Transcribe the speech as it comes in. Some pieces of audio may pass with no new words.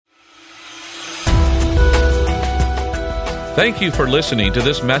Thank you for listening to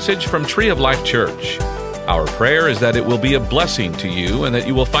this message from Tree of Life Church. Our prayer is that it will be a blessing to you and that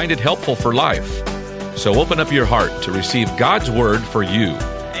you will find it helpful for life. So open up your heart to receive God's word for you.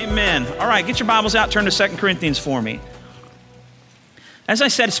 Amen. All right, get your Bibles out, turn to 2 Corinthians for me. As I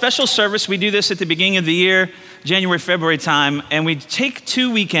said, special service, we do this at the beginning of the year, January, February time, and we take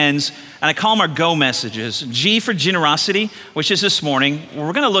 2 weekends, and I call them our go messages. G for generosity, which is this morning.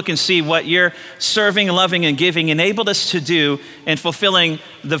 We're going to look and see what your serving, loving, and giving enabled us to do in fulfilling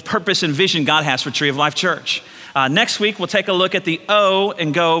the purpose and vision God has for Tree of Life Church. Next week, we'll take a look at the O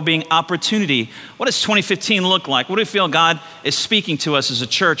and go being opportunity. What does 2015 look like? What do we feel God is speaking to us as a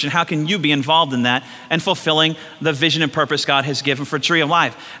church, and how can you be involved in that and fulfilling the vision and purpose God has given for Tree of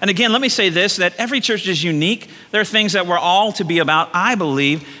Life? And again, let me say this, that every church is unique. There are things that we're all to be about, I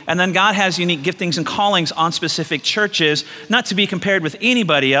believe, and then God has unique giftings and callings on specific churches, not to be compared with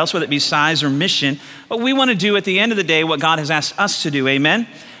anybody else, whether it be size or mission, but we want to do at the end of the day what God has asked us to do, amen?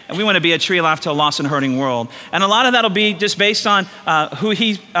 And we want to be a tree of life to a lost and hurting world. And a lot of that will be just based on who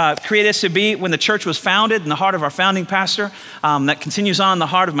he created us to be when the church was founded in the heart of our founding pastor. That continues on in the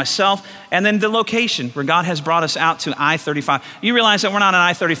heart of myself. And then the location where God has brought us out to I-35. You realize that we're not on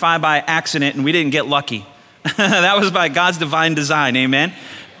I-35 by accident and we didn't get lucky. That was by God's divine design, amen?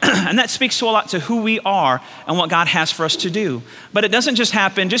 And that speaks to a lot to who we are and what God has for us to do. But it doesn't just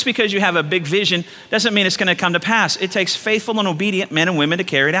happen, just because you have a big vision doesn't mean it's going to come to pass. It takes faithful and obedient men and women to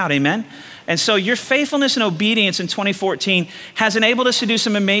carry it out, amen? And so your faithfulness and obedience in 2014 has enabled us to do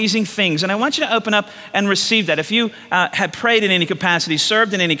some amazing things. And I want you to open up and receive that. If you had prayed in any capacity,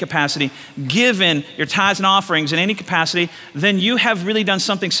 served in any capacity, given your tithes and offerings in any capacity, then you have really done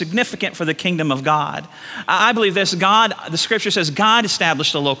something significant for the kingdom of God. I believe this, the scripture says God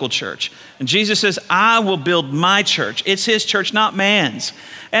established a local church. And Jesus says, I will build my church. It's his church, not man's.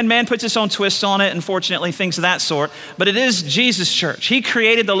 And man puts its own twist on it, unfortunately, things of that sort. But it is Jesus' church. He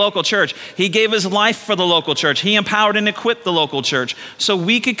created the local church. He gave his life for the local church. He empowered and equipped the local church so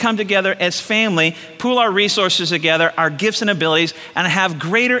we could come together as family, pool our resources together, our gifts and abilities, and have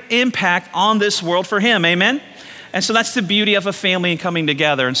greater impact on this world for him, amen? And so that's the beauty of a family and coming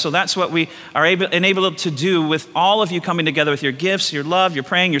together. And so that's what we are enabled to do with all of you coming together with your gifts, your love, your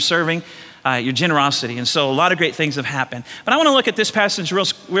praying, your serving, your generosity. And so a lot of great things have happened. But I want to look at this passage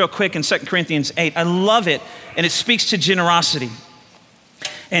real quick in 2 Corinthians 8. I love it, and it speaks to generosity.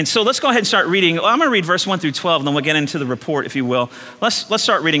 And so let's go ahead and start reading. I'm going to read verse 1 through 12, and then we'll get into the report, if you will. Let's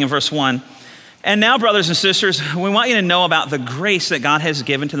start reading in verse 1. And now, brothers and sisters, we want you to know about the grace that God has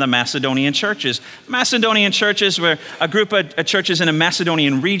given to the Macedonian churches. The Macedonian churches were a group of churches in a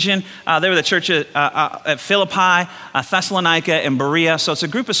Macedonian region. They were the church at Philippi, Thessalonica, and Berea. So it's a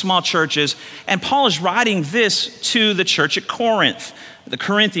group of small churches. And Paul is writing this to the church at Corinth, the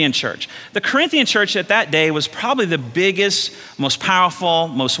Corinthian church. The Corinthian church at that day was probably the biggest, most powerful,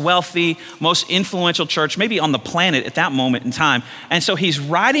 most wealthy, most influential church maybe on the planet at that moment in time. And so he's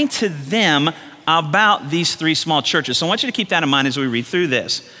writing to them about these 3 small churches. So I want you to keep that in mind as we read through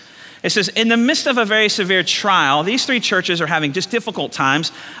this. It says, in the midst of a very severe trial, these 3 churches are having just difficult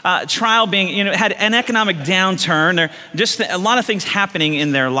times. Trial being, had an economic downturn. There just a lot of things happening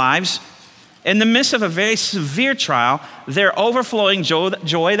in their lives. In the midst of a very severe trial, they're overflowing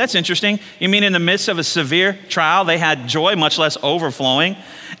joy. That's interesting. You mean in the midst of a severe trial, they had joy, much less overflowing.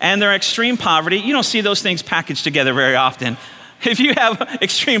 And their extreme poverty, you don't see those things packaged together very often. If you have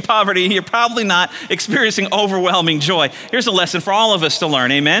extreme poverty, you're probably not experiencing overwhelming joy. Here's a lesson for all of us to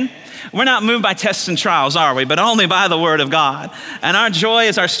learn, amen? We're not moved by tests and trials, are we? But only by the word of God. And our joy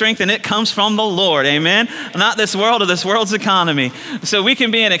is our strength, and it comes from the Lord, amen? Not this world or this world's economy. So we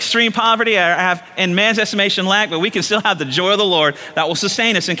can be in extreme poverty or have, in man's estimation, lack, but we can still have the joy of the Lord that will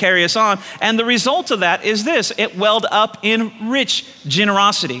sustain us and carry us on. And the result of that is this: it welled up in rich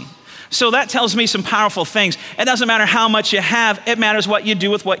generosity. So that tells me some powerful things. It doesn't matter how much you have, it matters what you do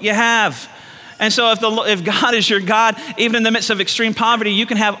with what you have. And so if God is your God, even in the midst of extreme poverty, you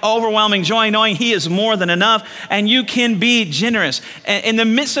can have overwhelming joy knowing he is more than enough, and you can be generous. In the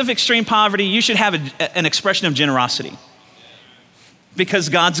midst of extreme poverty, you should have an expression of generosity. Because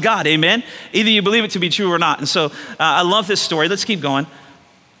God's God, amen? Either you believe it to be true or not. And so I love this story. Let's keep going.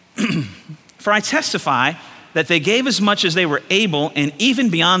 For I testify that they gave as much as they were able and even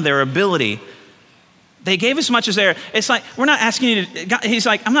beyond their ability. They gave as much as it's like, we're not asking you to, God, he's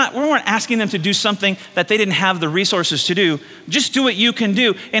like, we weren't asking them to do something that they didn't have the resources to do. Just do what you can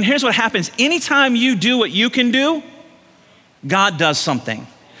do. And here's what happens. Anytime you do what you can do, God does something.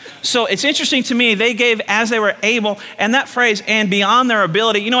 So it's interesting to me, they gave as they were able, and that phrase, and beyond their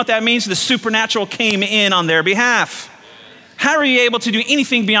ability, you know what that means? The supernatural came in on their behalf. How are you able to do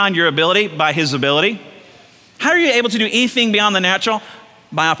anything beyond your ability? By his ability. How are you able to do anything beyond the natural?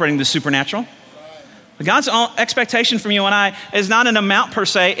 By operating the supernatural. God's expectation from you and I is not an amount per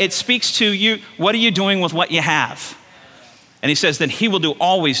se. It speaks to you, what are you doing with what you have? And he says that he will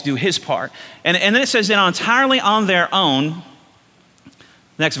always do his part. And then it says that entirely on their own,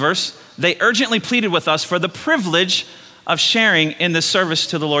 next verse, they urgently pleaded with us for the privilege of sharing in this service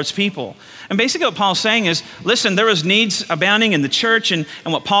to the Lord's people. And basically what Paul's saying is, listen, there was needs abounding in the church and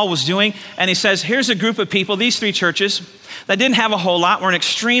what Paul was doing. And he says, here's a group of people, these 3 churches, that didn't have a whole lot, were in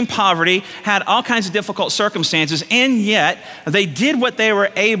extreme poverty, had all kinds of difficult circumstances, and yet they did what they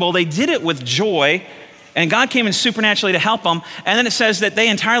were able. They did it with joy, and God came in supernaturally to help them. And then it says that they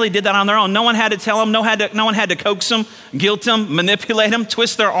entirely did that on their own. No one had to tell them, no one had to coax them, guilt them, manipulate them,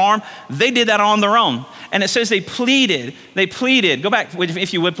 twist their arm. They did that on their own. And it says they pleaded, go back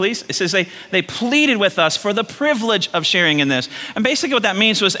if you would please. It says they pleaded with us for the privilege of sharing in this. And basically what that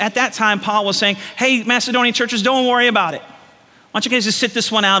means was at that time, Paul was saying, hey, Macedonian churches, don't worry about it. Why don't you guys just sit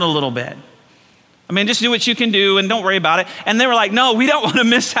this one out a little bit? I mean, just do what you can do and don't worry about it. And they were like, no, we don't want to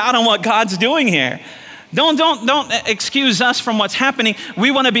miss out on what God's doing here. Don't excuse us from what's happening.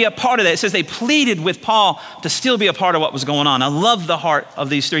 We want to be a part of that. It says they pleaded with Paul to still be a part of what was going on. I love the heart of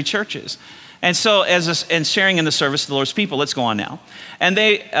these 3 churches. And so and sharing in the service of the Lord's people, let's go on now. And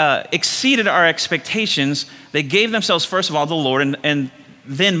they exceeded our expectations. They gave themselves first of all to the Lord and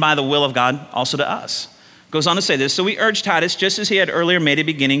then by the will of God also to us. Goes on to say this, so we urge Titus, just as he had earlier made a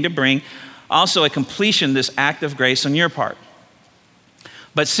beginning, to bring also a completion this act of grace on your part.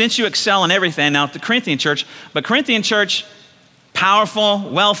 But since you excel in everything, now at the Corinthian church, powerful,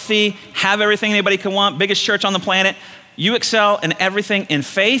 wealthy, have everything anybody can want, biggest church on the planet, you excel in everything in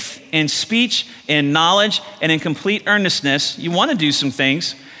faith, in speech, in knowledge, and in complete earnestness. You want to do some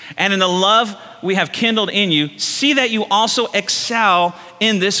things. And in the love we have kindled in you, see that you also excel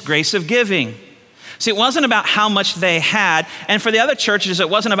in this grace of giving. See, it wasn't about how much they had. And for the other churches, it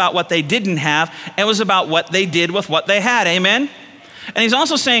wasn't about what they didn't have. It was about what they did with what they had. Amen? And he's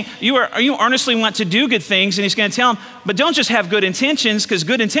also saying, you earnestly want to do good things. And he's going to tell them, but don't just have good intentions, because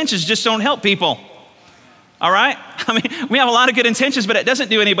good intentions just don't help people. All right? I mean, we have a lot of good intentions, but it doesn't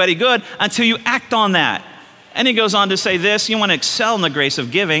do anybody good until you act on that. And he goes on to say this, you want to excel in the grace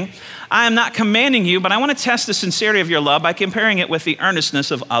of giving. I am not commanding you, but I want to test the sincerity of your love by comparing it with the earnestness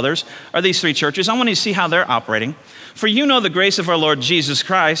of others, or these 3 churches. I want to see how they're operating. For you know the grace of our Lord Jesus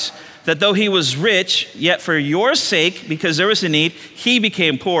Christ, that though he was rich, yet for your sake, because there was a need, he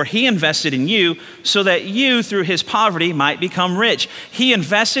became poor. He invested in you so that you, through his poverty, might become rich. He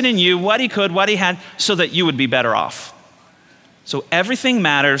invested in you what he could, what he had, so that you would be better off. So everything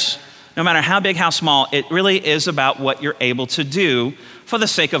matters. No matter how big, how small, it really is about what you're able to do for the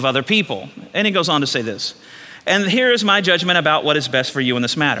sake of other people. And he goes on to say this. And here is my judgment about what is best for you in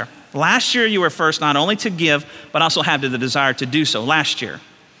this matter. Last year you were first not only to give, but also have the desire to do so last year.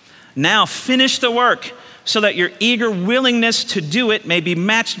 Now finish the work so that your eager willingness to do it may be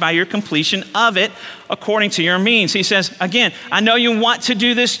matched by your completion of it according to your means. He says, again, I know you want to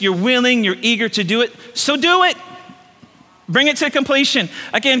do this, you're willing, you're eager to do it, so do it. Bring it to completion.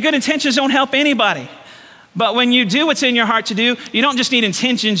 Again, good intentions don't help anybody. But when you do what's in your heart to do, you don't just need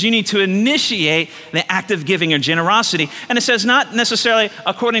intentions, you need to initiate the act of giving or generosity. And it says not necessarily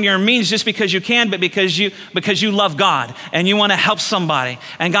according to your means just because you can, but because you love God and you want to help somebody.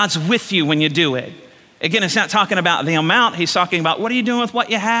 And God's with you when you do it. Again, it's not talking about the amount, he's talking about what are you doing with what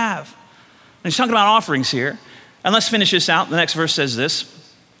you have. And he's talking about offerings here. And let's finish this out. The next verse says this.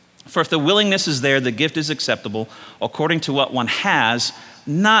 For if the willingness is there, the gift is acceptable according to what one has,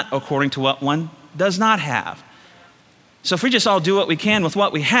 not according to what one does not have. So if we just all do what we can with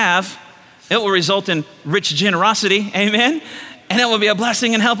what we have, it will result in rich generosity, amen? And it will be a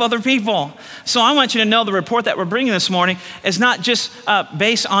blessing and help other people. So I want you to know the report that we're bringing this morning is not just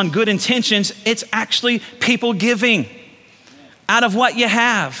based on good intentions, it's actually people giving out of what you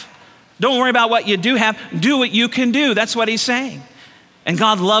have. Don't worry about what you do have, do what you can do. That's what he's saying. And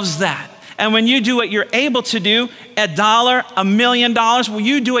God loves that. And when you do what you're able to do, $1, $1 million, when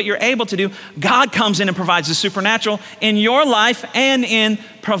you do what you're able to do, God comes in and provides the supernatural in your life and in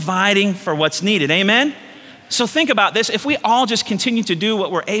providing for what's needed. Amen? So think about this. If we all just continue to do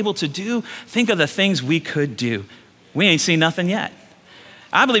what we're able to do, think of the things we could do. We ain't seen nothing yet.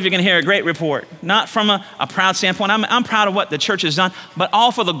 I believe you're going to hear a great report, not from a proud standpoint. I'm proud of what the church has done, but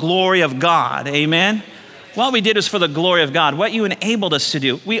all for the glory of God. Amen? What we did is for the glory of God, what you enabled us to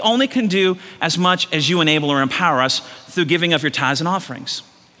do. We only can do as much as you enable or empower us through giving of your tithes and offerings.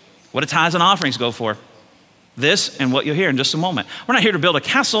 What do tithes and offerings go for? This and what you'll hear in just a moment. We're not here to build a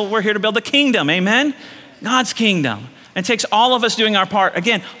castle, we're here to build a kingdom, amen? God's kingdom. And it takes all of us doing our part.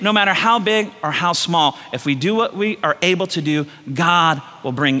 Again, no matter how big or how small, if we do what we are able to do, God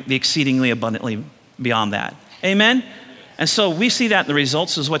will bring the exceedingly abundantly beyond that. Amen? And so we see that in the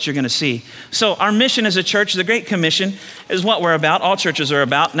results is what you're going to see. So our mission as a church, the Great Commission, is what we're about. All churches are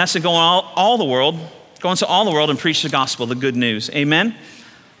about. And that's to go all the world, go into all the world and preach the gospel, the good news. Amen?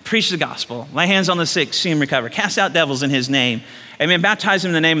 Preach the gospel. Lay hands on the sick, see them recover. Cast out devils in his name. Amen? Baptize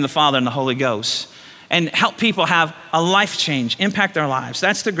them in the name of the Father and the Holy Ghost. And help people have a life change, impact their lives.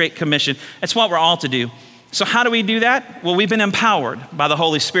 That's the Great Commission. That's what we're all to do. So how do we do that? Well, we've been empowered by the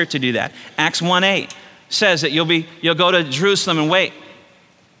Holy Spirit to do that. Acts 1:8 says that you'll go to Jerusalem and wait.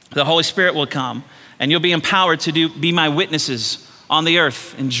 The Holy Spirit will come and you'll be empowered to be my witnesses on the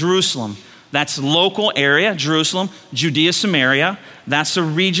earth in Jerusalem. That's local area, Jerusalem, Judea, Samaria. That's the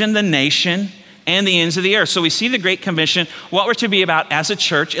region, the nation, and the ends of the earth. So we see the Great Commission, what we're to be about as a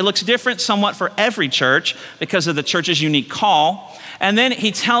church. It looks different somewhat for every church because of the church's unique call. And then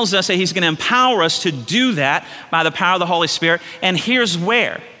he tells us that he's going to empower us to do that by the power of the Holy Spirit. And here's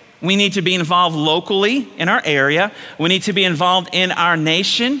where. We need to be involved locally in our area. We need to be involved in our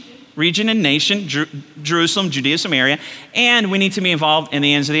nation, region and nation, Jerusalem, Judea, Samaria. And we need to be involved in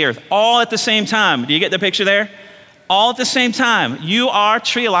the ends of the earth. All at the same time. Do you get the picture there? All at the same time.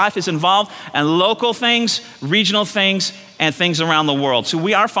 Tree of Life is involved in local things, regional things, and things around the world. So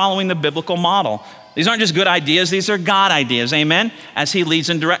we are following the biblical model. These aren't just good ideas, these are God ideas, amen? As he leads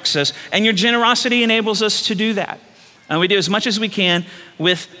and directs us. And your generosity enables us to do that. And we do as much as we can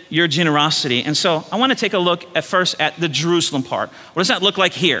with your generosity. And so I want to take a look at first at the Jerusalem part. What does that look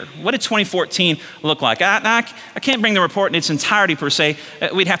like here? What did 2014 look like? I can't bring the report in its entirety per se.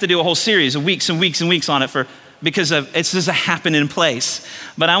 We'd have to do a whole series of weeks and weeks and weeks on it because it's just a happening place.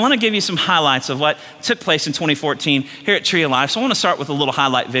 But I want to give you some highlights of what took place in 2014 here at Tree of Life. So I want to start with a little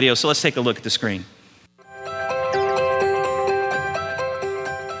highlight video. So let's take a look at the screen.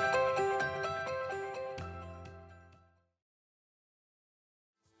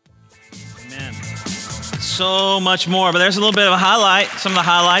 Amen. So much more, but there's a little bit of a highlight, some of the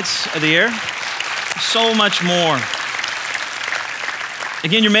highlights of the year. So much more.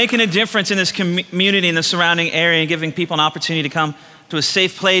 Again, you're making a difference in this community, in the surrounding area, and giving people an opportunity to come to a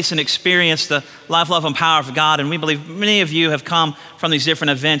safe place and experience the life, love, and power of God. And we believe many of you have come from these different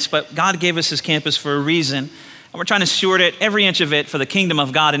events, but God gave us this campus for a reason. And we're trying to steward it, every inch of it, for the kingdom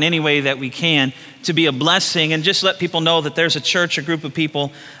of God in any way that we can to be a blessing and just let people know that there's a church, a group of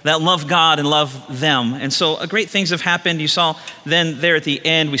people that love God and love them. And so great things have happened. You saw then there at the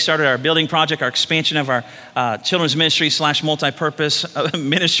end, we started our building project, our expansion of our children's ministry / multi-purpose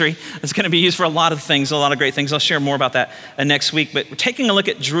ministry. It's going to be used for a lot of things, a lot of great things. I'll share more about that next week. But we're taking a look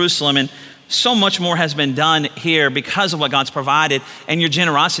at Jerusalem, and so much more has been done here because of what God's provided, and your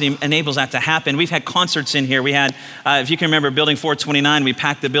generosity enables that to happen. We've had concerts in here. We had, if you can remember, Building 429, we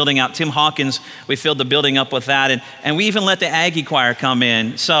packed the building out. Tim Hawkins, we filled the building up with that, and we even let the Aggie choir come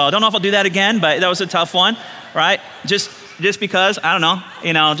in. So I don't know if I'll do that again, but that was a tough one, right? Just because, I don't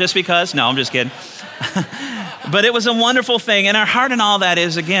know, just because. No, I'm just kidding. But it was a wonderful thing. And our heart in all that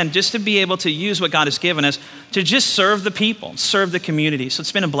is, again, just to be able to use what God has given us to just serve the people, serve the community. So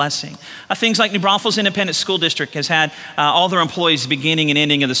it's been a blessing. Things like New Braunfels Independent School District has had all their employees beginning and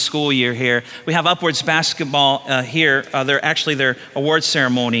ending of the school year here. We have Upwards Basketball here. Their award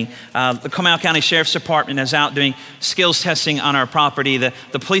ceremony. The Comal County Sheriff's Department is out doing skills testing on our property. The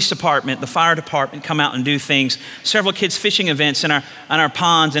police department, the fire department come out and do things. Several kids fishing events on our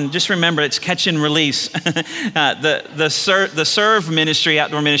ponds. And just remember, it's catch and release. The Serve ministry,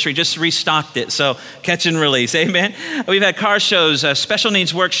 outdoor ministry, just restocked it. So catch and release. Amen. We've had car shows, special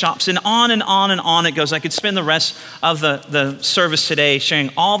needs workshops, and on and on and on it goes. I could spend the rest of the service today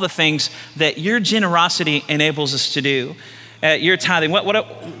sharing all the things that your generosity enables us to do. Your tithing.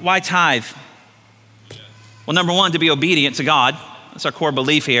 Why tithe? Well, number one, to be obedient to God. That's our core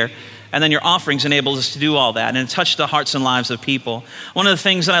belief here. And then your offerings enable us to do all that and touch the hearts and lives of people. One of the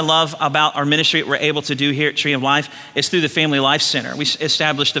things that I love about our ministry that we're able to do here at Tree of Life is through the Family Life Center. We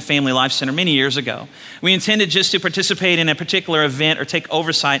established the Family Life Center many years ago. We intended just to participate in a particular event or take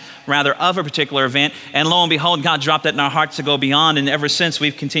oversight, rather, of a particular event. And lo and behold, God dropped that in our hearts to go beyond. And ever since,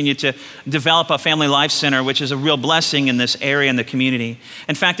 we've continued to develop a Family Life Center, which is a real blessing in this area in the community.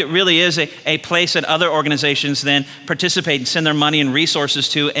 In fact, it really is a place that other organizations then participate and send their money and resources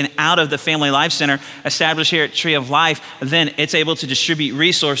to, and out of the Family Life Center established here at Tree of Life, then it's able to distribute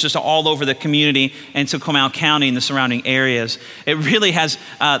resources to all over the community and to Comal County and the surrounding areas. It really has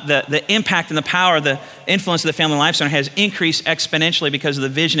the impact and the power, the influence of the Family Life Center has increased exponentially because of the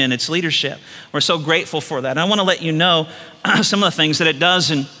vision and its leadership. We're so grateful for that. And I want to let you know some of the things that it does.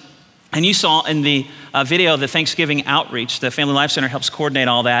 And And you saw in the video the Thanksgiving outreach. The Family Life Center helps coordinate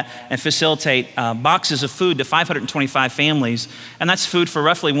all that and facilitate boxes of food to 525 families. And that's food for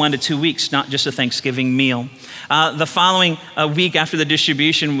roughly 1 to 2 weeks, not just a Thanksgiving meal. The following week after the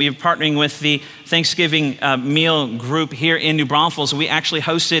distribution, we are partnering with the Thanksgiving meal group here in New Braunfels. We actually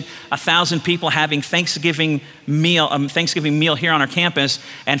hosted 1,000 people having Thanksgiving meal here on our campus,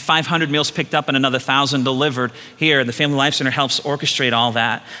 and 500 meals picked up and another 1,000 delivered here. The Family Life Center helps orchestrate all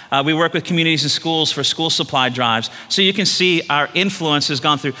that. We work with communities and schools for school supply drives. So you can see our influence has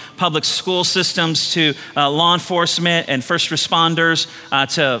gone through public school systems to law enforcement and first responders.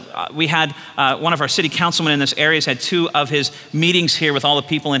 We had one of our city councilmen in this area has had 2 of his meetings here with all the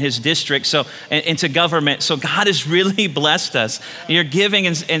people in his district. So into government. So God has really blessed us. Your giving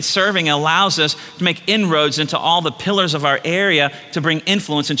and serving allows us to make inroads into all the pillars of our area to bring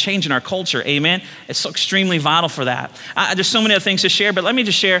influence and change in our culture. Amen. It's so extremely vital for that. There's so many other things to share, but let me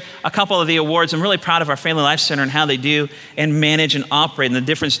just share a couple of the awards. I'm really proud of our Family Life Center and how they do and manage and operate and the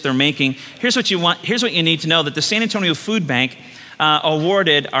difference they're making. Here's what you need to know, that the San Antonio Food Bank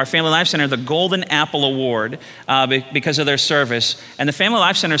awarded our Family Life Center the Golden Apple Award because of their service. And the Family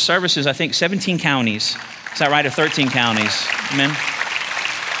Life Center services, I think, 17 counties. Is that right? Or 13 counties? Amen?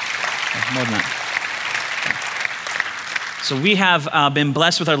 More than that. So we have been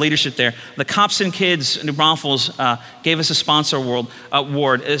blessed with our leadership there. The Cops and Kids New Braunfels gave us a sponsor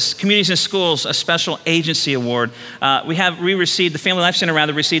award. As Communities and Schools, a special agency award. The Family Life Center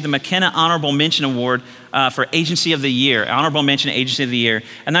received the McKenna Honorable Mention Award for Agency of the Year, Honorable Mention Agency of the Year.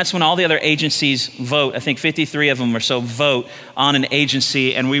 And that's when all the other agencies vote. I think 53 of them or so vote on an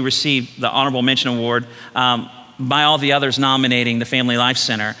agency, and we received the Honorable Mention Award by all the others nominating the Family Life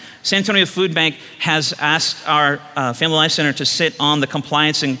Center. San Antonio Food Bank has asked our Family Life Center to sit on the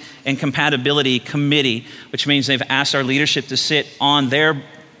Compliance and Compatibility Committee, which means they've asked our leadership to sit on their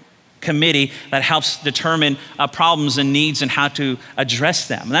committee that helps determine problems and needs and how to address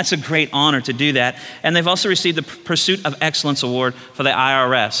them. And that's a great honor to do that. And they've also received the Pursuit of Excellence Award for the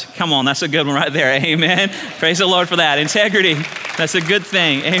IRS. Come on, that's a good one right there. Amen. Praise the Lord for that. Integrity, that's a good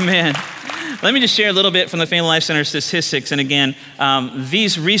thing. Amen. Let me just share a little bit from the Family Life Center statistics. And again,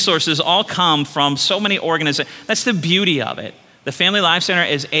 these resources all come from so many organizations. That's the beauty of it. The Family Life Center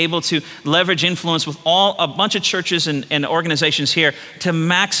is able to leverage influence with a bunch of churches and organizations here to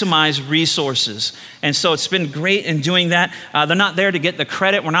maximize resources. And so it's been great in doing that. They're not there to get the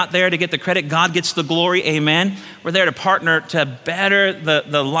credit. We're not there to get the credit. God gets the glory. Amen. We're there to partner to better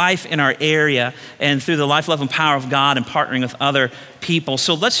the life in our area and through the life, love, and power of God and partnering with other people.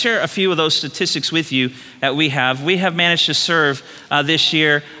 So let's share a few of those statistics with you that we have. We have managed to serve this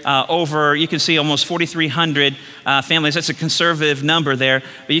year over, you can see almost 4,300 families. That's a conservative number there,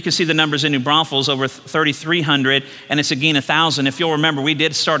 but you can see the numbers in New Braunfels, over 3,300, and in Seguin, 1,000. If you'll remember, we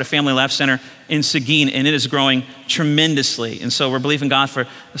did start a Family Life Center in Seguin, and it is growing tremendously. And so we're believing God for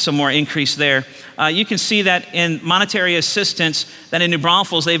some more increase there. You can see that in monetary assistance, that in New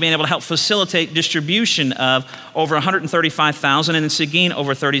Braunfels, they've been able to help facilitate distribution of over 135,000, and in Seguin,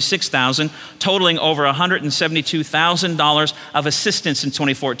 over 36,000, totaling over $172,000 of assistance in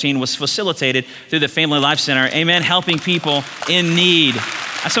 2014 was facilitated through the Family Life Center. Amen, helping people in need.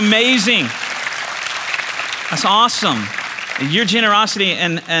 That's amazing. That's awesome. Your generosity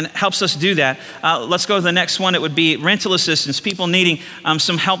and helps us do that. Let's go to the next one. It would be rental assistance, people needing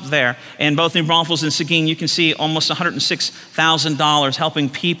some help there. And both New Braunfels and Seguin, you can see almost $106,000 helping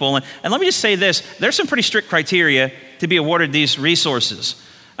people. And let me just say this, there's some pretty strict criteria to be awarded these resources.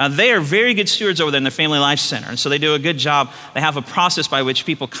 They are very good stewards over there in the Family Life Center. And so they do a good job. They have a process by which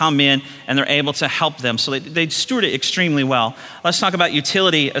people come in and they're able to help them. So they steward it extremely well. Let's talk about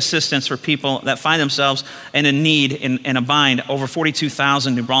utility assistance for people that find themselves in a need, in a bind. Over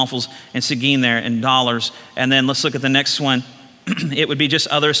 42,000 New Braunfels and Seguin there in dollars. And then let's look at the next one. It would be just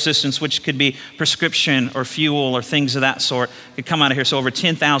other assistance, which could be prescription or fuel or things of that sort. Could come out of here. So over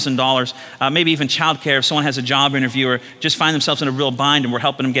 $10,000, maybe even childcare if someone has a job interview or just find themselves in a real bind and we're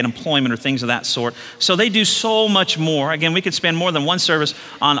helping them get employment or things of that sort. So they do so much more. Again, we could spend more than one service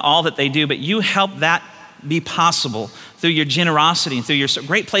on all that they do, but you help that be possible through your generosity and through your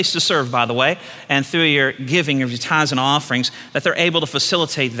great place to serve, by the way, and through your giving of your tithes and offerings, that they're able to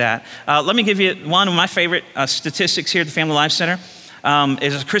facilitate that. Let me give you one of my favorite statistics here at the Family Life Center.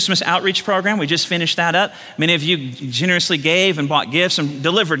 Is a Christmas outreach program. We just finished that up. Many of you generously gave and bought gifts and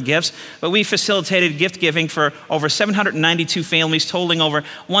delivered gifts, but we facilitated gift giving for over 792 families, totaling over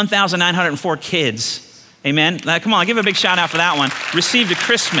 1,904 kids. Amen. Come on, give a big shout out for that one. Received a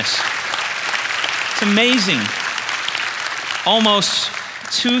Christmas. It's amazing. Almost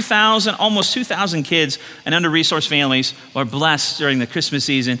almost 2,000 kids and under-resourced families are blessed during the Christmas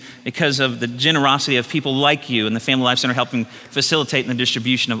season because of the generosity of people like you and the Family Life Center helping facilitate the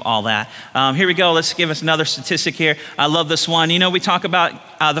distribution of all that. Here we go. Let's give us another statistic here. I love this one. You know, we talk about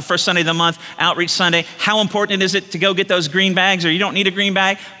the first Sunday of the month, Outreach Sunday. How important is it to go get those green bags? Or you don't need a green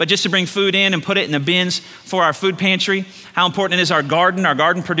bag, but just to bring food in and put it in the bins for our food pantry. How important is our garden? Our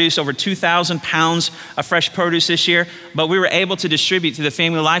garden produced over 2,000 pounds of fresh produce this year, but we were able to distribute to the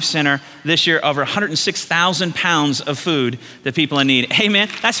Family Life Center this year over 106,000 pounds of food that people in need. Amen.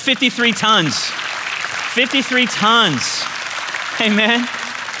 That's 53 tons. 53 tons. Amen.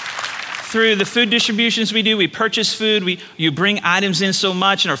 Through the food distributions we do, we purchase food, you bring items in so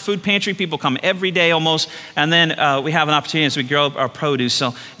much. In our food pantry, people come every day almost, and then we have an opportunity as we grow up our produce.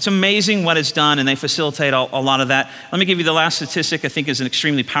 So it's amazing what it's done, and they facilitate a lot of that. Let me give you the last statistic I think is an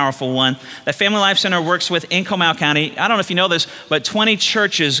extremely powerful one. The Family Life Center works with, in Comal County, I don't know if you know this, but 20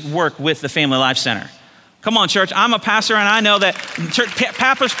 churches work with the Family Life Center. Come on, church. I'm a pastor, and I know that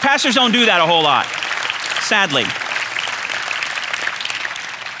pastors don't do that a whole lot, sadly.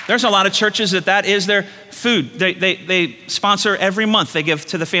 There's a lot of churches that is their food. They sponsor every month. They give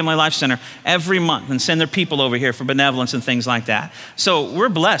to the Family Life Center every month and send their people over here for benevolence and things like that. So we're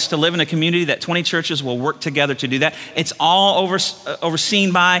blessed to live in a community that 20 churches will work together to do that. It's all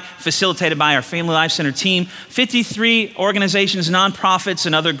overseen by, facilitated by our Family Life Center team. 53 organizations, nonprofits,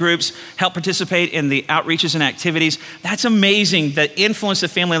 and other groups help participate in the outreaches and activities. That's amazing, the influence the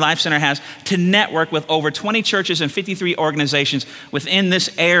Family Life Center has to network with over 20 churches and 53 organizations within this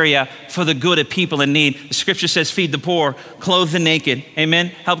area for the good of people in need. The scripture says, feed the poor, clothe the naked. Amen.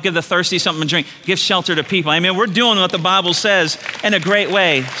 Help give the thirsty something to drink. Give shelter to people. Amen. We're doing what the Bible says in a great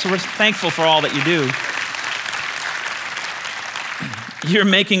way. So we're thankful for all that you do. You're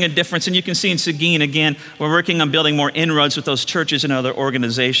making a difference. And you can see in Seguin, again, we're working on building more inroads with those churches and other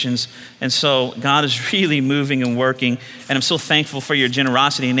organizations. And so God is really moving and working. And I'm so thankful for your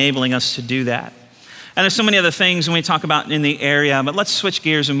generosity enabling us to do that. And there's so many other things when we talk about in the area, but let's switch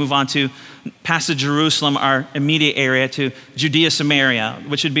gears and move on to past Jerusalem, our immediate area, to Judea, Samaria,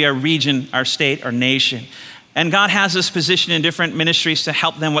 which would be our region, our state, our nation. And God has us positioned in different ministries to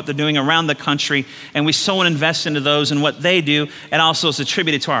help them what they're doing around the country. And we sow and invest into those and what they do. And also it's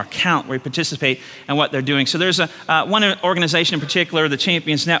attributed to our account where we participate in what they're doing. So there's one organization in particular, the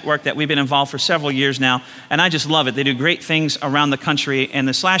Champions Network, that we've been involved for several years now. And I just love it. They do great things around the country. And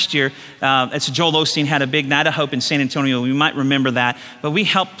this last year, Joel Osteen had a big Night of Hope in San Antonio. You might remember that. But we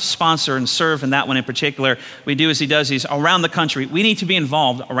help sponsor and serve in that one in particular. We do as he does. He's around the country. We need to be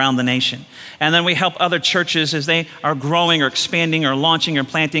involved around the nation. And then we help other churches as they are growing or expanding or launching or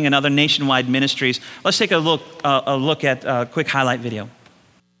planting in other nationwide ministries. Let's take a look at a quick highlight video.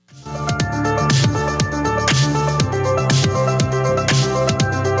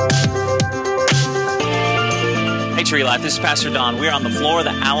 Hey, Tree Life, this is Pastor Don. We're on the floor of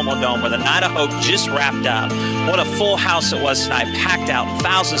the Alamo Dome where the Night of Hope just wrapped up. What a full house it was tonight, packed out.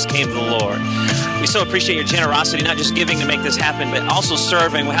 Thousands came to the Lord. We so appreciate your generosity, not just giving to make this happen, but also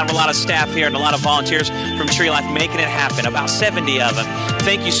serving. We have a lot of staff here and a lot of volunteers from Tree Life making it happen, about 70 of them.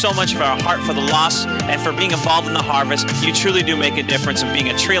 Thank you so much for our heart for the lost and for being involved in the harvest. You truly do make a difference in being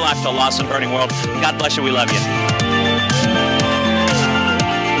a Tree Life to a lost and burning world. God bless you. We love you.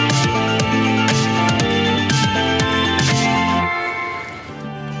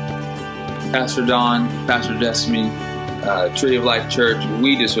 Pastor Don, Pastor Destiny, Tree of Life Church,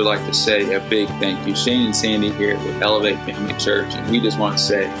 we just would like to say a big thank you. Shane and Sandy here with Elevate Family Church, and we just want to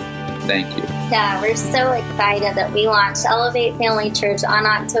say thank you. Yeah, we're so excited that we launched Elevate Family Church on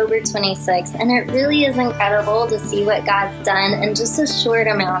October 26th, and it really is incredible to see what God's done in just a short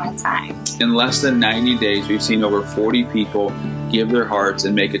amount of time. In less than 90 days, we've seen over 40 people give their hearts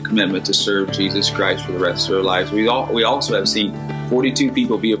and make a commitment to serve Jesus Christ for the rest of their lives. We also have seen 42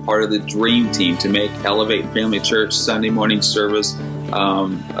 people be a part of the dream team to make Elevate Family Church Sunday morning service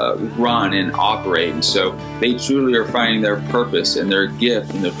run and operate. And so they truly are finding their purpose and their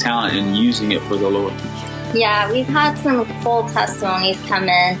gift and their talent and using it for the Lord. Yeah, we've had some full testimonies come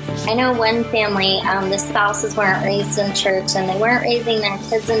in. I know one family, the spouses weren't raised in church and they weren't raising their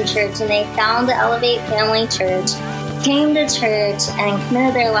kids in church, and they found the Elevate Family Church, came to church and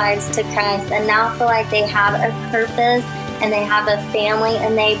committed their lives to Christ, and now feel like they have a purpose and they have a family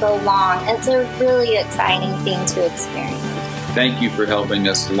and they belong. It's a really exciting thing to experience. Thank you for helping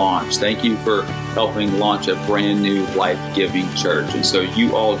us launch. Thank you for helping launch a brand new life-giving church. And so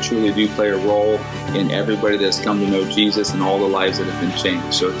you all truly do play a role in everybody that's come to know Jesus and all the lives that have been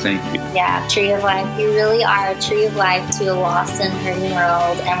changed. So thank you. Yeah, Tree of Life. You really are a tree of life to a lost and hurting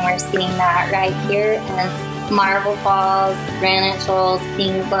world. And we're seeing that right here in Marble Falls, Granite Shoals,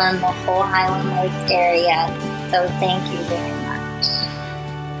 Kingsland, the whole Highland Lakes area. So thank you very much.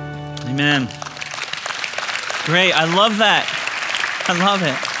 Amen. Great. I love that. I love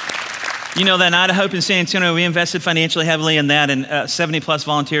it. You know, that Night of Hope in San Antonio, we invested financially heavily in that, and 70 plus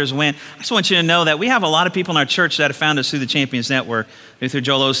volunteers went. I just want you to know that we have a lot of people in our church that have found us through the Champions Network, through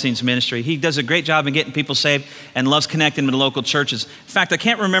Joel Osteen's ministry. He does a great job in getting people saved and loves connecting with local churches. In fact, I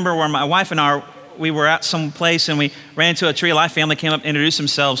can't remember where my wife and we were at some place and we ran into a Tree of Life family, came up and introduced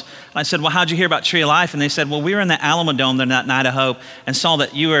themselves. And I said, well, how'd you hear about Tree of Life? And they said, well, we were in the Alamo Dome that Night of Hope and saw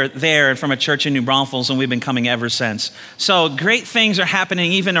that you were there from a church in New Braunfels, and we've been coming ever since. So great things are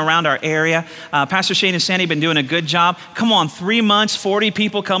happening even around our area. Pastor Shane and Sandy have been doing a good job. Come on, 3 months, 40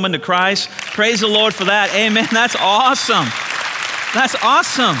 people coming to Christ. Praise the Lord for that. Amen. That's awesome. That's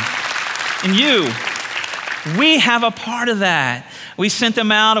awesome. And we have a part of that. We sent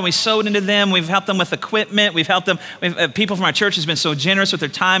them out and we sowed into them. We've helped them with equipment. We've helped them. People from our church has been so generous with their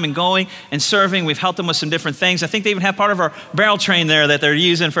time and going and serving. We've helped them with some different things. I think they even have part of our barrel train there that they're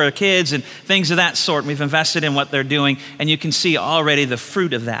using for kids and things of that sort. We've invested in what they're doing, and you can see already the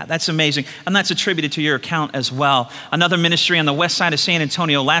fruit of that. That's amazing, and that's attributed to your account as well. Another ministry on the west side of San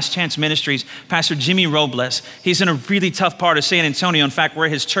Antonio, Last Chance Ministries, Pastor Jimmy Robles. He's in a really tough part of San Antonio. In fact, where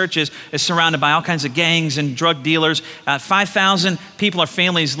his church is surrounded by all kinds of gangs and drug dealers. 5,000 people or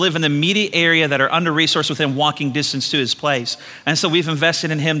families live in the immediate area that are under-resourced within walking distance to his place. And so we've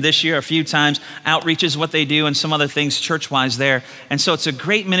invested in him this year a few times. Outreach is what they do and some other things church-wise there. And so it's a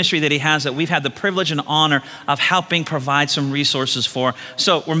great ministry that he has that we've had the privilege and honor of helping provide some resources for.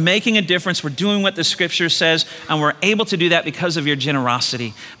 So we're making a difference. We're doing what the scripture says, and we're able to do that because of your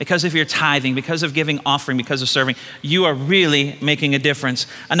generosity, because of your tithing, because of giving offering, because of serving. You are really making a difference.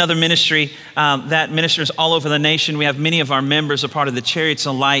 Another ministry that ministers all over the nation. We have many of our members a part of the Chariots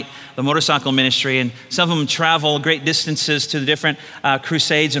of Light, the motorcycle ministry, and some of them travel great distances to the different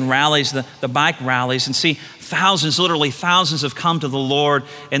crusades and rallies, the bike rallies, and see thousands, literally thousands have come to the Lord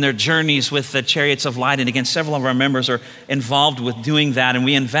in their journeys with the Chariots of Light. And again, several of our members are involved with doing that, and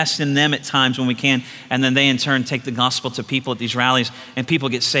we invest in them at times when we can, and then they in turn take the gospel to people at these rallies, and people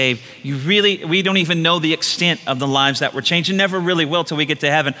get saved. We don't even know the extent of the lives that were changed, and never really will till we get to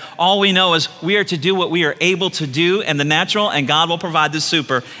heaven. All we know is we are to do what we are able to do in the natural, and God will provide the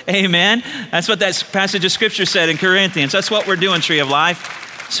super. Amen? That's what that passage of scripture said in Corinthians. That's what we're doing, Tree of Life.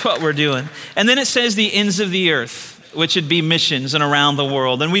 That's what we're doing. And then it says the ends of the earth, which would be missions and around the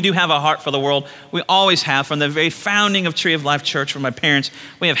world. And we do have a heart for the world. We always have. From the very founding of Tree of Life Church, from my parents,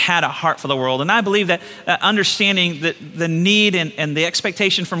 we have had a heart for the world. And I believe that understanding the need and the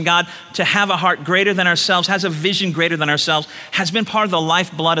expectation from God to have a heart greater than ourselves, has a vision greater than ourselves, has been part of the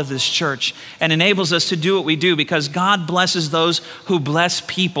lifeblood of this church and enables us to do what we do because God blesses those who bless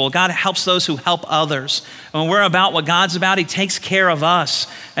people. God helps those who help others. When we're about what God's about, He takes care of us.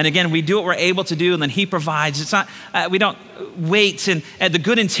 And again, we do what we're able to do, and then He provides. It's not, we don't wait, and the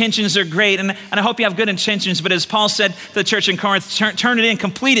good intentions are great. And I hope you have good intentions, but as Paul said to the church in Corinth, turn it in,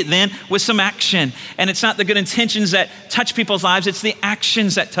 complete it then with some action. And it's not the good intentions that touch people's lives, it's the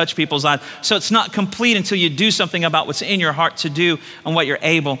actions that touch people's lives. So it's not complete until you do something about what's in your heart to do and what you're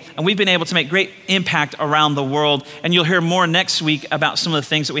able. And we've been able to make great impact around the world. And you'll hear more next week about some of the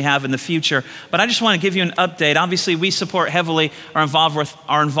things that we have in the future. But I just want to give you an update. Obviously, we support heavily, are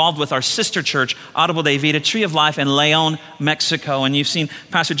involved with our sister church, Audible de Vida, Tree of Life in Leon, Mexico. And you've seen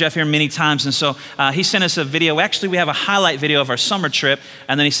Pastor Jeff here many times. And so he sent us a video. Actually, we have a highlight video of our summer trip.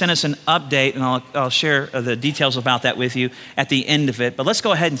 And then he sent us an update, and I'll share the details about that with you at the end of it. But let's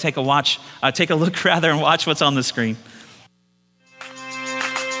go ahead and take a look and watch what's on the screen.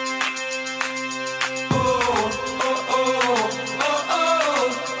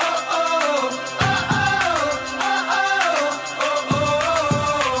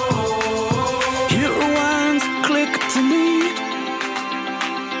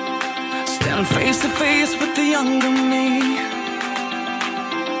 Face to face with the younger me.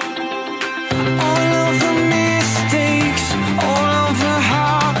 All of the mistakes, all of the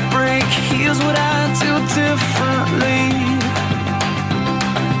heartbreak. Here's what I do differently.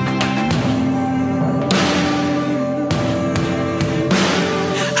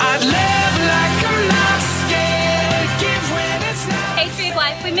 I'd live like I'm not scared. Give when it's not. Hey, Tree of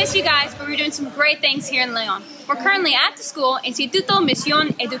Life, we miss you guys, but we're doing some great things here in Leon. We're currently at the school, Instituto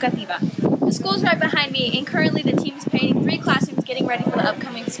Misión Educativa. The school's right behind me, and currently the team is painting 3 classrooms getting ready for the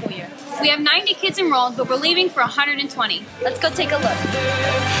upcoming school year. We have 90 kids enrolled, but we're leaving for 120. Let's go take a look.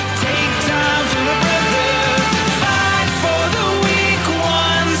 Take time for the brother, fight for the weak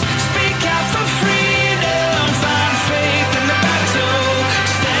ones, speak out for freedom, find faith in the battle,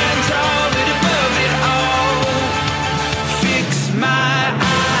 stand tall and above it all.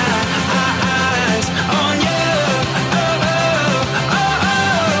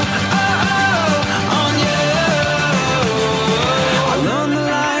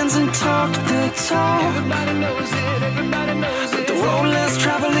 talk. Everybody knows it, everybody knows it. The road less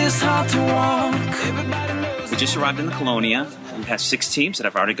traveled is hard to walk. We just arrived in the Colonia. We've had 6 teams that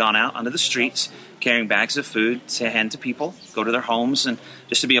have already gone out onto the streets carrying bags of food to hand to people, go to their homes, and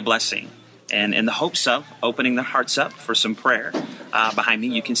just to be a blessing. And in the hopes of opening their hearts up for some prayer. Behind me,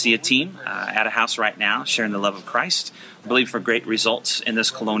 you can see a team at a house right now sharing the love of Christ. I believe for great results in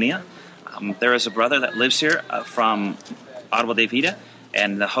this Colonia. There is a brother that lives here from Ottawa de Vida,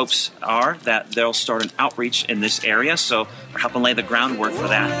 and the hopes are that they'll start an outreach in this area, so we're helping lay the groundwork for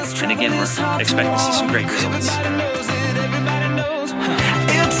that. And again, we're expecting to see some great results.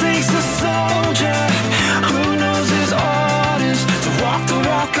 It takes a soldier who knows his orders to walk the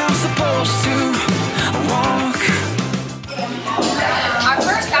walk I'm supposed to walk. Our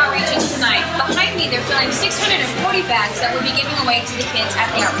first outreach is tonight. Behind me, they're filling 640 bags that we'll be giving away to the kids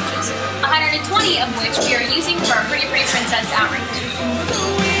at the outreaches, 120 of which we are using for our Pretty Pretty Princess outreach. The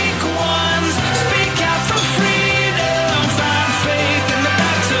weak ones speak out for freedom, find faith in the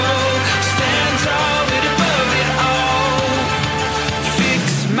battle, stand tall with above it all.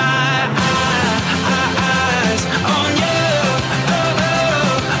 Fix my eyes on you,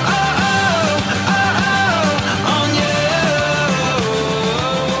 on you.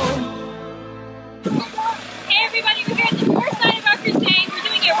 Hey everybody, we're here at the fourth night of our crusade. We're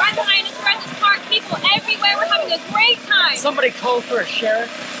doing it right behind us. We're at this park. People everywhere. We're having a great time. Somebody call for a sheriff.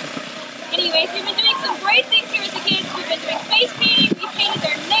 Anyways, we've been doing some great things here with the kids. We've been doing face painting, we've painted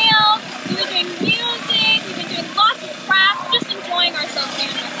their nails, we've been doing music, we've been doing lots of crafts, just enjoying ourselves here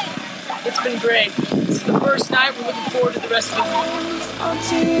with them. It's been great. This is the first night. We're looking forward to the rest of the week. I'm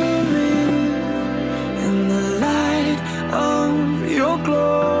teeming in the light of your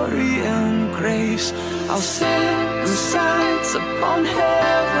glory and grace. I'll set the sights upon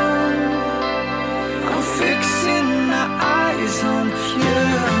heaven. I'm fixing my eyes on you.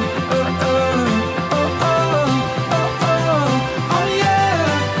 Oh, yeah.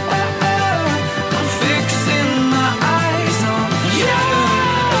 I'm fixing my eyes on you.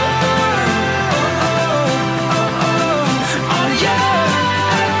 Oh, yeah.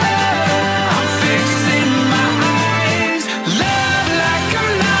 I'm fixing my eyes. Love like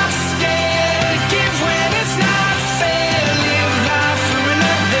I'm not scared. Give when it's not fair. Live life for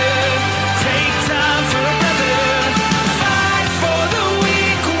another. Take time for a brother. Fight for the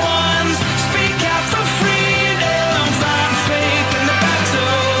weak ones. Speak out for freedom. Find faith in the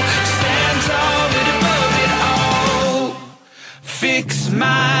battle. Stand tall but above it all. Fix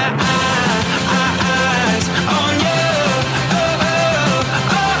my eyes on you.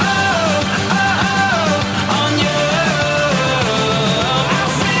 On you.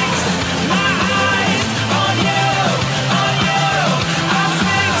 I'll fix my eyes on you. On you. I'll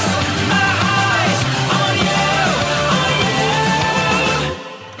fix my eyes on you.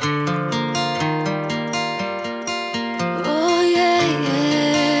 Oh yeah,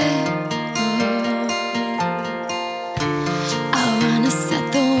 I wanna set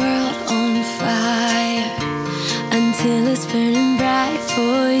the world on fire until it's burning bright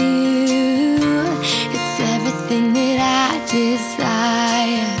for you. It's everything that I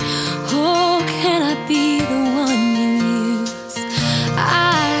desire. Oh, can I be the one you use?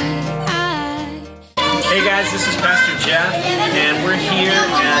 Hey guys, this is Pastor Jeff, and we're here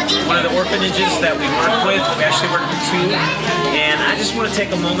at one of the orphanages that we work with. We actually work with 2, and I just want to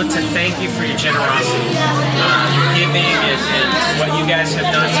take a moment to thank you for your generosity, your giving, and what you guys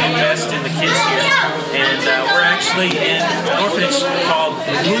have done to invest in the kids here. And we're actually in an orphanage called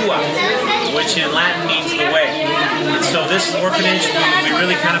Lua, which in Latin means the way. And so this orphanage, we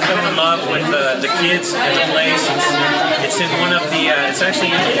really kind of fell in love with the kids and the place. It's in one of the, it's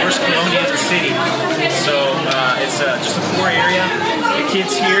actually in the worst colonia in the city. So it's just a poor area. The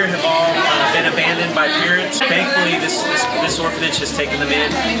kids here have all been abandoned by parents. Thankfully, this orphanage has taken them in.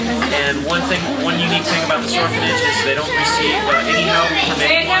 And one unique thing about this orphanage is they don't receive any help from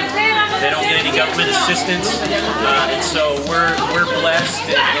anyone. They don't get any government assistance. And so we're blessed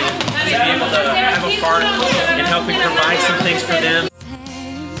and to be able to have a part in helping provide some things for them.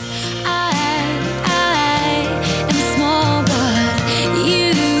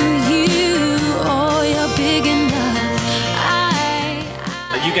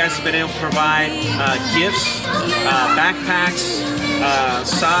 You guys have been able to provide gifts, backpacks,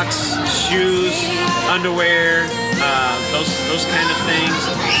 socks, shoes, underwear, those kind of things,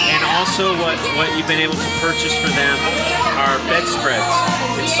 and also what you've been able to purchase for them are bedspreads.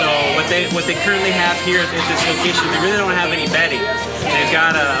 And so what they currently have here at this location, they really don't have any bedding. They've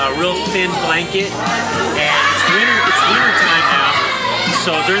got a real thin blanket, and it's winter time now.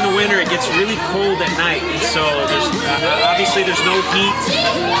 So during the winter, it gets really cold at night, and so obviously there's no heat,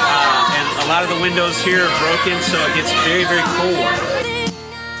 and a lot of the windows here are broken, so it gets very, very cold.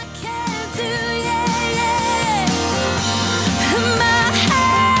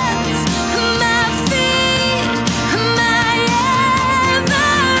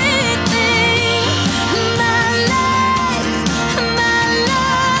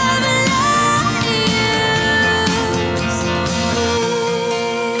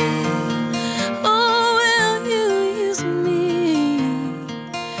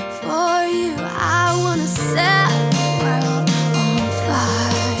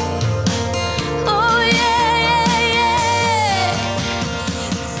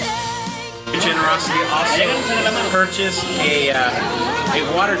 Purchased a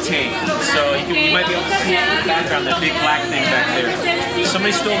water tank, so you might be able to see it in the background, that big black thing back there.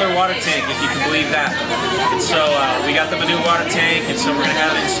 Somebody stole their water tank, if you can believe that. And so we got them a new water tank, and so we're going to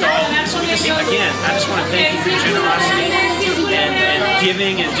have it installed. So we just, again, I just want to thank you for your generosity and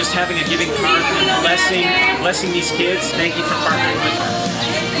giving, and just having a giving heart and blessing these kids. Thank you for partnering with us.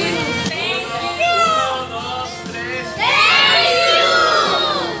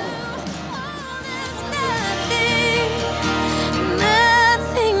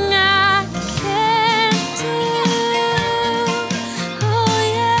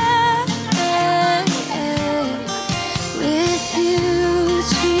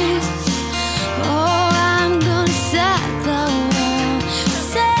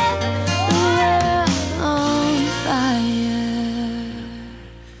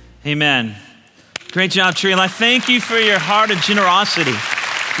 Amen. Great job, Tree of Life. Thank you for your heart of generosity.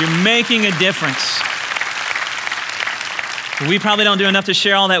 You're making a difference. We probably don't do enough to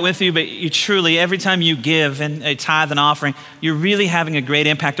share all that with you, but you truly, every time you give and a tithe and offering, you're really having a great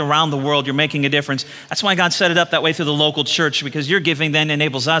impact around the world. You're making a difference. That's why God set it up that way through the local church, because your giving then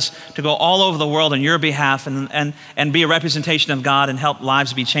enables us to go all over the world on your behalf and be a representation of God and help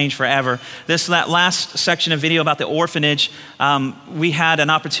lives be changed forever. That last section of video about the orphanage, we had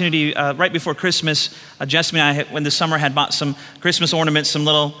an opportunity right before Christmas. Jesse and I, when the summer, had bought some Christmas ornaments, some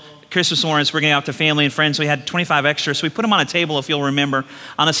little Christmas ornaments, bringing out to family and friends. We had 25 extra, so we put them on a table, if you'll remember,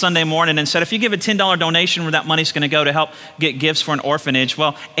 on a Sunday morning and said, if you give a $10 donation, where that money's going to go to help get gifts for an orphanage.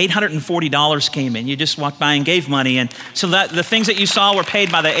 Well, $840 came in. You just walked by and gave money. And so that the things that you saw were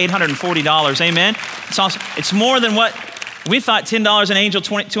paid by the $840. Amen? It's awesome. It's more than what we thought. $10 an angel,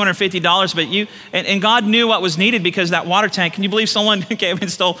 $250, but and God knew what was needed, because that water tank, can you believe someone came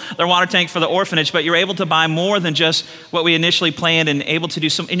and stole their water tank for the orphanage? But you're able to buy more than just what we initially planned, and able to do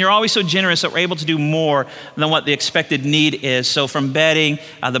and you're always so generous that we're able to do more than what the expected need is. So from bedding,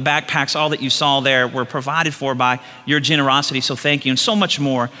 the backpacks, all that you saw there were provided for by your generosity. So thank you. And so much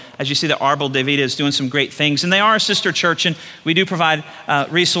more. As you see, the Arbel de Vida is doing some great things, and they are a sister church, and we do provide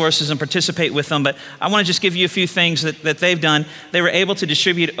resources and participate with them. But I want to just give you a few things that they've done. They were able to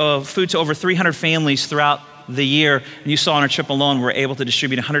distribute food to over 300 families throughout the year. And you saw on our trip alone, we were able to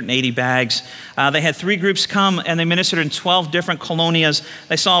distribute 180 bags. They had 3 groups come, and they ministered in 12 different colonias.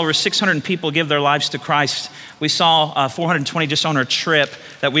 They saw over 600 people give their lives to Christ. We saw 420 just on our trip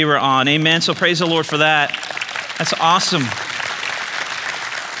that we were on. Amen. So praise the Lord for that. That's awesome.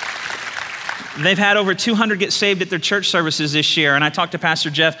 They've had over 200 get saved at their church services this year. And I talked to Pastor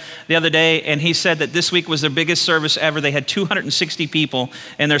Jeff the other day, and he said that this week was their biggest service ever. They had 260 people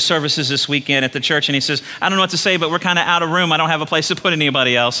in their services this weekend at the church. And he says, I don't know what to say, but we're kind of out of room. I don't have a place to put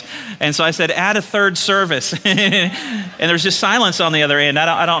anybody else. And so I said, add a third service. And there's just silence on the other end.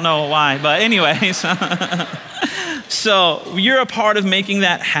 I don't know why, but anyways. So you're a part of making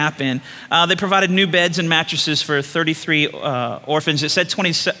that happen. They provided new beds and mattresses for 33 orphans. It said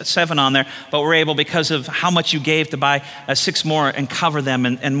 27 on there, but we're able, because of how much you gave, to buy 6 more and cover them,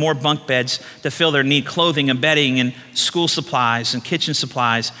 and more bunk beds to fill their need, clothing and bedding and school supplies and kitchen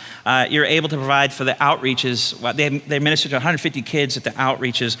supplies. You're able to provide for the outreaches. They ministered to 150 kids at the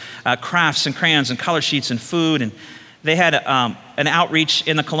outreaches, crafts and crayons and color sheets and food. And they had an outreach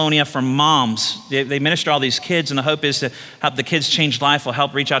in the colonia for moms. They minister all these kids, and the hope is to help the kids change life, will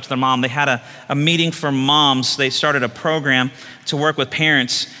help reach out to their mom. They had a meeting for moms. They started a program to work with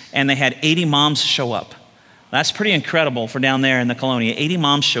parents, and they had 80 moms show up. That's pretty incredible for down there in the colonia. 80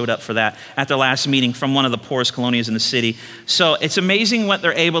 moms showed up for that at their last meeting from one of the poorest colonias in the city. So it's amazing what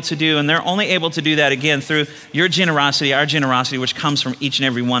they're able to do, and they're only able to do that, again, through your generosity, our generosity, which comes from each and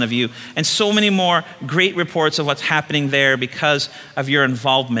every one of you. And so many more great reports of what's happening there because of your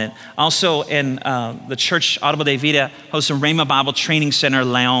involvement. Also in the church, Arbel de Vida hosts a Rhema Bible Training Center,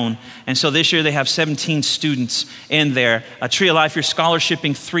 Leon. And so this year they have 17 students in there. Tree of Life, you're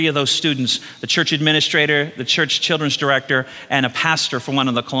scholarshiping 3 of those students. The church administrator, the church children's director, and a pastor for one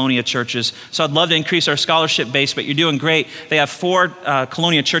of the Colonia churches. So I'd love to increase our scholarship base, but you're doing great. They have 4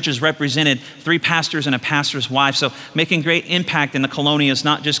 Colonia churches represented, 3 pastors and a pastor's wife. So making great impact in the Colonias,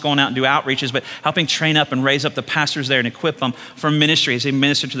 not just going out and do outreaches, but helping train up and raise up the pastors there and equip them for ministry as they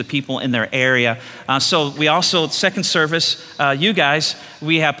minister to the people in their area. So we also, second service, you guys,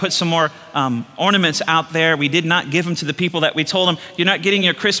 we have put some more ornaments out there. We did not give them to the people that we told them, you're not getting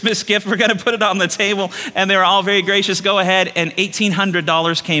your Christmas gift. We're going to put it on the table. And they were all very gracious. Go ahead. And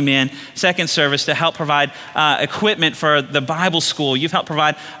 $1,800 came in, second service, to help provide equipment for the Bible school. You've helped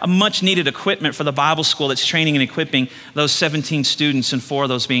provide a much needed equipment for the Bible school that's training and equipping those 17 students, and 4 of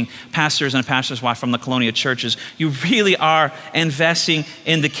those being pastors and a pastor's wife from the Colonia churches. You really are investing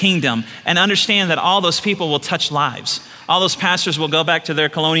in the kingdom, and understand that all those people will touch lives. All those pastors will go back to their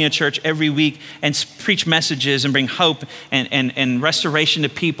Colonia church every week and preach messages and bring hope and restoration to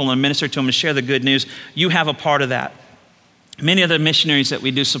people and minister to them and share the good news. You have a part of that. Many other missionaries that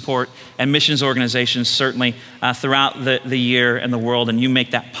we do support and missions organizations certainly throughout the year and the world, and you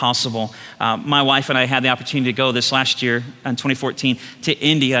make that possible. My wife and I had the opportunity to go this last year in 2014 to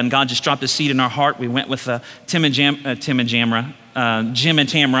India, and God just dropped a seed in our heart. We went with Jim and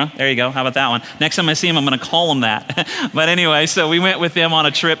Tamara. There you go. How about that one? Next time I see him, I'm going to call him that. But anyway, so we went with them on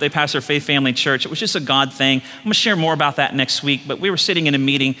a trip. They pastor Faith Family Church. It was just a God thing. I'm going to share more about that next week. But we were sitting in a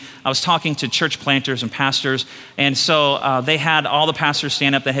meeting. I was talking to church planters and pastors. And so they had all the pastors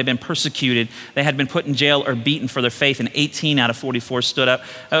stand up that had been persecuted. They had been put in jail or beaten for their faith, and 18 out of 44 stood up.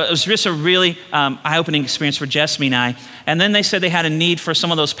 It was just a really eye-opening experience for Jessamy and I. And then they said they had a need for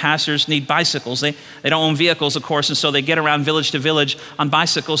some of those pastors need bicycles. They don't own vehicles, of course, and so they get around village to village on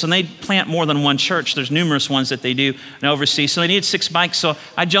bicycles, and they plant more than one church. There's numerous ones that they do and oversee. So they needed 6 bikes. So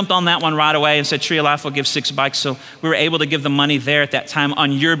I jumped on that one right away and said, Tree of Life will give 6 bikes. So we were able to give the money there at that time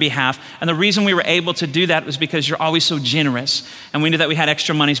on your behalf. And the reason we were able to do that was because you're always so generous. And we knew that we had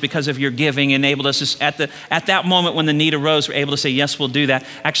extra monies because of your giving, enabled us to, at that moment when the need arose, we were able to say, yes, we'll do that.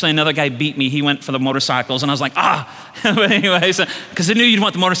 Actually, another guy beat me. He went for the motorcycles, and I was like, But anyway, because I knew you'd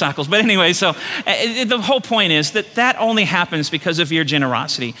want the motorcycles. But anyway, so the whole point is that only happens because of your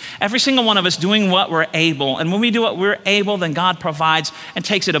generosity. Every single one of us doing what we're able. And when we do what we're able, then God provides and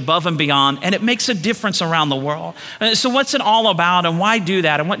takes it above and beyond. And it makes a difference around the world. So what's it all about, and why do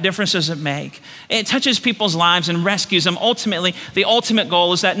that? And what difference does it make? It touches people's lives and rescues them. Ultimately, the ultimate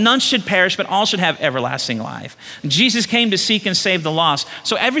goal is that none should perish, but all should have everlasting life. Jesus came to seek and save the lost.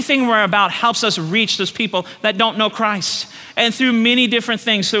 So everything we're about helps us reach those people that don't know Christ. And through many different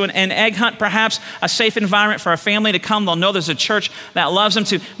things, through an egg hunt, perhaps a safe environment for a family to come. They'll know there's a church that loves them,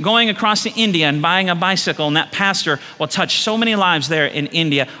 to going across to India and buying a bicycle, and that pastor will touch so many lives there in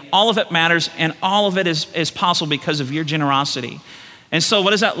India. All of it matters, and all of it is possible because of your generosity. And so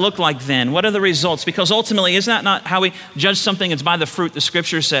what does that look like then? What are the results? Because ultimately, isn't that not how we judge something? It's by the fruit, the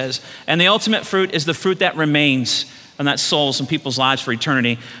scripture says. And the ultimate fruit is the fruit that remains, and that souls and people's lives for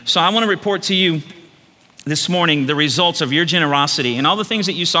eternity. So I want to report to you this morning the results of your generosity and all the things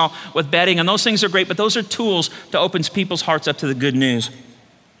that you saw with betting, and those things are great, but those are tools to open people's hearts up to the good news.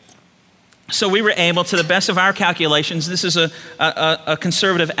 So we were able, to the best of our calculations, this is a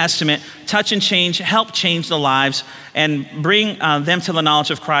conservative estimate, touch and change, help change the lives and bring them to the knowledge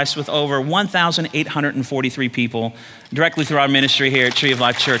of Christ with over 1,843 people directly through our ministry here at Tree of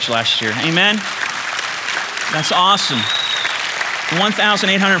Life Church last year. Amen? That's awesome.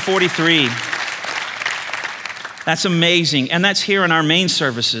 1,843. That's amazing. And that's here in our main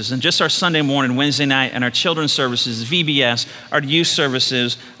services, and just our Sunday morning, Wednesday night, and our children's services, VBS, our youth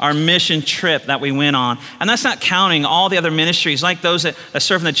services, our mission trip that we went on. And that's not counting all the other ministries, like those that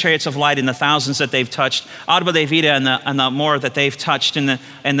serve in the Chariots of Light, in the thousands that they've touched, Audible de Vida and the more that they've touched, and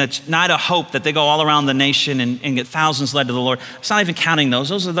the Night of Hope that they go all around the nation and get thousands led to the Lord. It's not even counting those.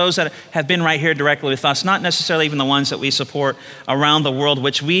 Those are those that have been right here directly with us, not necessarily even the ones that we support around the world,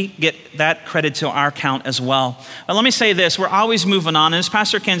 which we get that credit to our count as well. But let me say this, we're always moving on. And as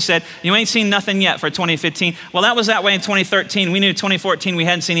Pastor Ken said, you ain't seen nothing yet for 2015. Well, that was that way in 2013. We knew 2014 we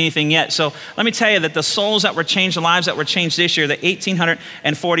hadn't seen anything yet. So let me tell you that the souls that were changed, the lives that were changed this year, the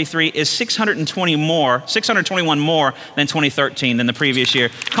 1,843 is 621 more than 2013, than the previous year.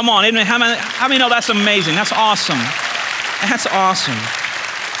 Come on, how many know that's amazing? That's awesome. That's awesome.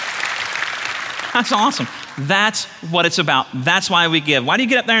 That's awesome. That's what it's about. That's why we give. Why do you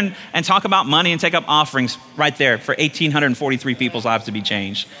get up there and talk about money and take up offerings right there for 1,843 people's lives to be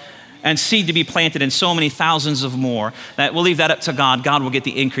changed? And seed to be planted in so many thousands of more. That we'll leave that up to God. God will get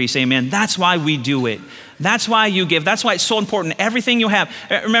the increase. Amen. That's why we do it. That's why you give. That's why it's so important. Everything you have.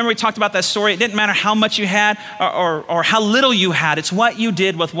 Remember we talked about that story. It didn't matter how much you had or how little you had. It's what you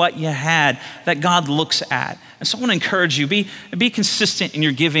did with what you had that God looks at. And so I want to encourage you, be consistent in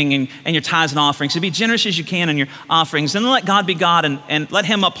your giving and your tithes and offerings. So be generous as you can in your offerings. And let God be God and let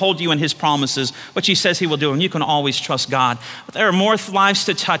him uphold you in his promises, which he says he will do. And you can always trust God. But there are more lives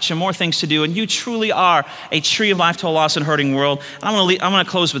to touch and more things to do. And you truly are a tree of life to a lost and hurting world. And I'm going to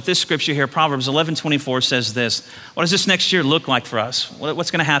close with this scripture here. Proverbs 11:24 says this. What does this next year look like for us?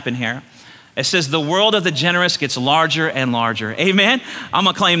 What's going to happen here? It says, the world of the generous gets larger and larger. Amen? I'm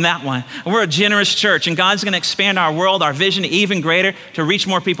going to claim that one. We're a generous church, and God's going to expand our world, our vision even greater to reach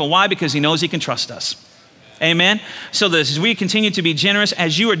more people. Why? Because he knows he can trust us. Amen? So as we continue to be generous,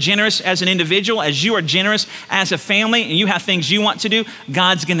 as you are generous as an individual, as you are generous as a family, and you have things you want to do,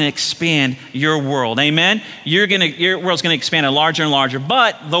 God's going to expand your world. Amen? Your world's going to expand larger and larger,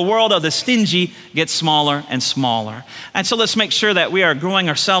 but the world of the stingy gets smaller and smaller. And so let's make sure that we are growing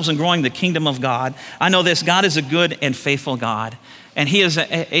ourselves and growing the kingdom of God. I know this, God is a good and faithful God. And he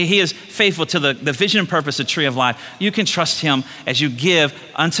is faithful to the vision and purpose of Tree of Life. You can trust him as you give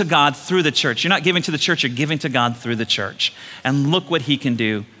unto God through the church. You're not giving to the church, you're giving to God through the church. And look what he can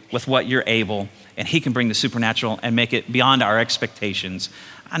do with what you're able. And he can bring the supernatural and make it beyond our expectations.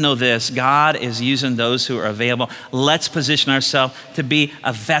 I know this, God is using those who are available. Let's position ourselves to be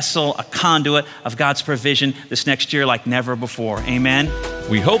a vessel, a conduit of God's provision this next year like never before. Amen.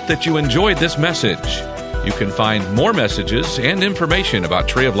 We hope that you enjoyed this message. You can find more messages and information about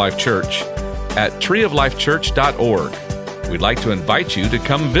Tree of Life Church at treeoflifechurch.org. We'd like to invite you to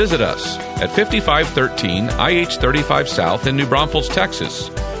come visit us at 5513 IH 35 South in New Braunfels,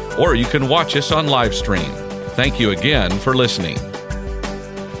 Texas, or you can watch us on live stream. Thank you again for listening.